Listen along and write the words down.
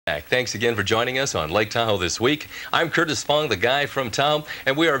Thanks again for joining us on Lake Tahoe this week. I'm Curtis Fong, the guy from Tahoe,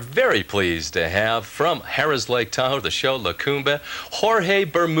 and we are very pleased to have from Harrahs, Lake Tahoe, the show Lacumba, Jorge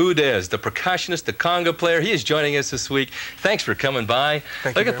Bermudez, the percussionist, the conga player. He is joining us this week. Thanks for coming by.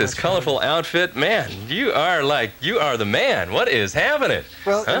 Look at this colorful outfit. Man, you are the man. What is happening?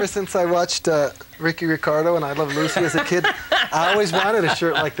 Well, ever since I watched Ricky Ricardo and I Love Lucy as a kid, I always wanted a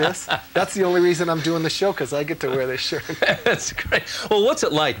shirt like this. That's the only reason I'm doing the show, because I get to wear this shirt. That's great. Well, what's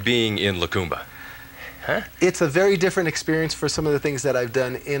it like being in Lacumba? Huh? It's a very different experience for some of the things that I've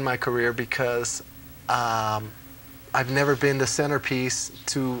done in my career, because I've never been the centerpiece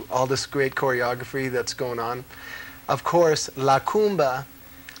to all this great choreography that's going on. Of course, Lacumba,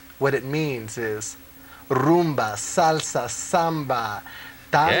 what it means is rumba, salsa, samba,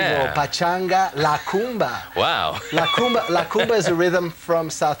 tango, pachanga, Lacumba. Wow. Lacumba is a rhythm from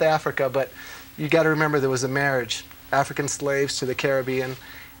South Africa, but you got to remember there was a marriage, African slaves to the Caribbean,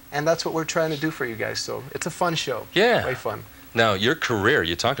 and that's what we're trying to do for you guys. So it's a fun show. Yeah. Way fun. Now, your career,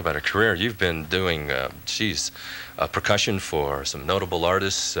 you talked about a career. You've been doing, percussion for some notable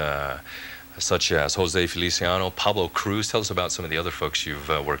artists, such as Jose Feliciano, Pablo Cruz. Tell us about some of the other folks you've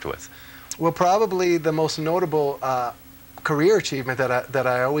worked with. Well, probably the most notable career achievement that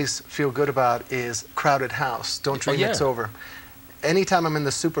I always feel good about is Crowded House, Don't Dream It's Over. Anytime I'm in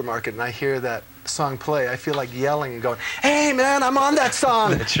the supermarket and I hear that song play, I feel like yelling and going, "Hey man, I'm on that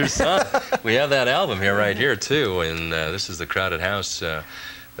song!" That's your song. We have that album here, right here, too, and this is the Crowded House that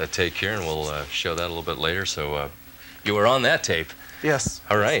take here, and we'll show that a little bit later. So you were on that tape. Yes.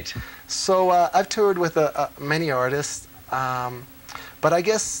 All right. So I've toured with many artists, but I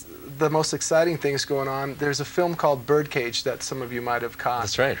guess the most exciting things going on, there's a film called Birdcage that some of you might have caught.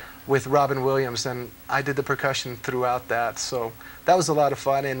 That's right. With Robin Williams, and I did the percussion throughout that, so that was a lot of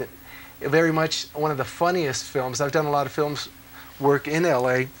fun, and very much one of the funniest films. I've done a lot of films work in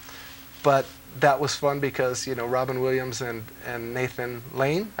LA, but that was fun because, you know, Robin Williams and Nathan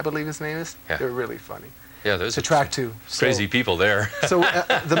Lane, I believe his name is, they're really funny. Yeah, there's to track to. Crazy people there. So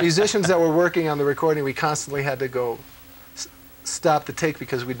the musicians that were working on the recording, we constantly had to go stop the take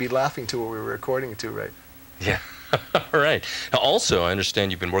because we'd be laughing to what we were recording to, right? Yeah. All right. Now, also, I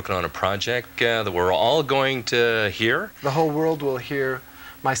understand you've been working on a project that we're all going to hear. The whole world will hear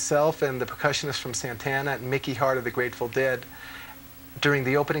myself and the percussionist from Santana and Mickey Hart of the Grateful Dead. During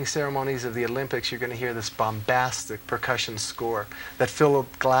the opening ceremonies of the Olympics, you're going to hear this bombastic percussion score that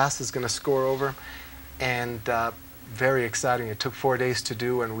Philip Glass is going to score over. And very exciting. It took 4 days to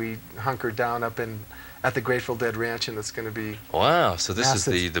do, and we hunkered down up at the Grateful Dead Ranch, and it's going to be wow. So this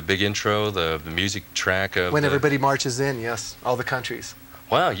massive. is the big intro, the music track of when everybody marches in. Yes, all the countries.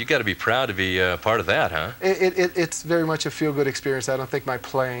 Wow, you got to be proud to be part of that, huh? It's very much a feel-good experience. I don't think my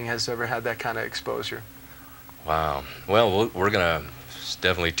playing has ever had that kind of exposure. Wow. Well, we're going to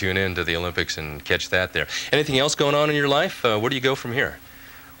definitely tune in to the Olympics and catch that there. Anything else going on in your life? Where do you go from here?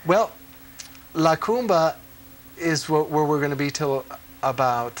 Well, Lacumba is where we're going to be till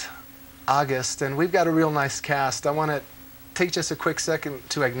about August, and we've got a real nice cast. I want to take just a quick second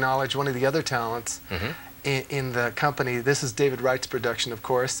to acknowledge one of the other talents in the company. This is David Wright's production, of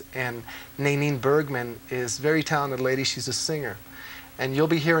course, and Nanine Bergman is a very talented lady. She's a singer, and you'll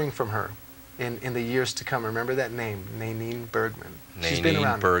be hearing from her in the years to come. Remember that name, Nanine Bergman. She's been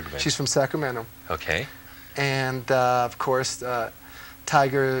around. Bergman. She's from Sacramento. Okay. And of course,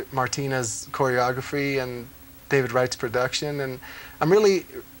 Tiger Martinez choreography and David Wright's production, and I'm really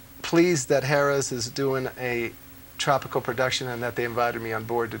pleased that Harrahs is doing a tropical production and that they invited me on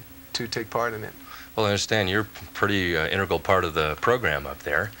board to take part in it. Well, I understand you're a pretty integral part of the program up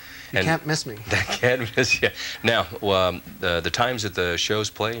there. You can't miss me. I can't miss you. Now, the times that the shows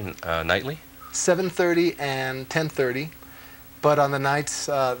play nightly? 7:30 and 10:30. But on the nights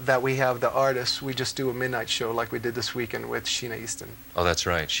that we have the artists, we just do a midnight show like we did this weekend with Sheena Easton. Oh, that's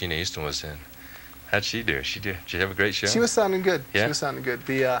right. Sheena Easton was in. How'd she do? Did she have a great show? She was sounding good. Yeah? She was sounding good.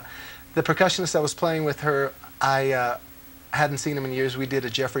 The percussionist that was playing with her, I hadn't seen him in years. We did a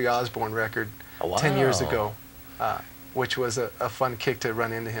Jeffrey Osborne record 10 years ago, which was a fun kick to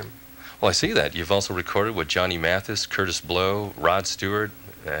run into him. Well, I see that. You've also recorded with Johnny Mathis, Curtis Blow, Rod Stewart.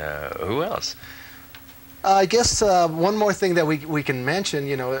 Who else? I guess one more thing that we can mention,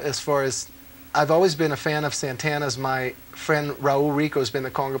 you know, as far as I've always been a fan of Santana's. My friend Raul Rico has been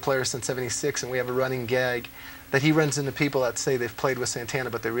the conga player since '76, and we have a running gag that he runs into people that say they've played with Santana,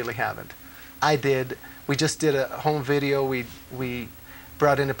 but they really haven't. I did. We just did a home video. We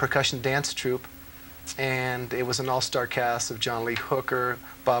brought in a percussion dance troupe, and it was an all-star cast of John Lee Hooker,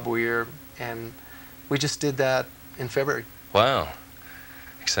 Bob Weir, and we just did that in February. Wow.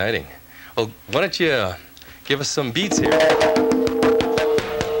 Exciting. Well, why don't you give us some beats here?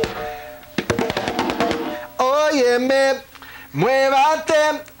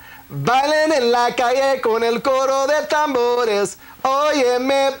 muévate, bailen en la calle con el coro de tambores.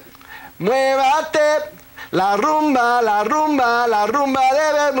 Óyeme, muévate, la rumba, la rumba, la rumba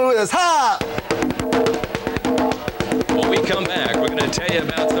de Bermudez. ¡Ja! When we come back, we're going to tell you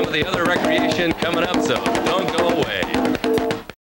about some of the other recreation coming up, so don't go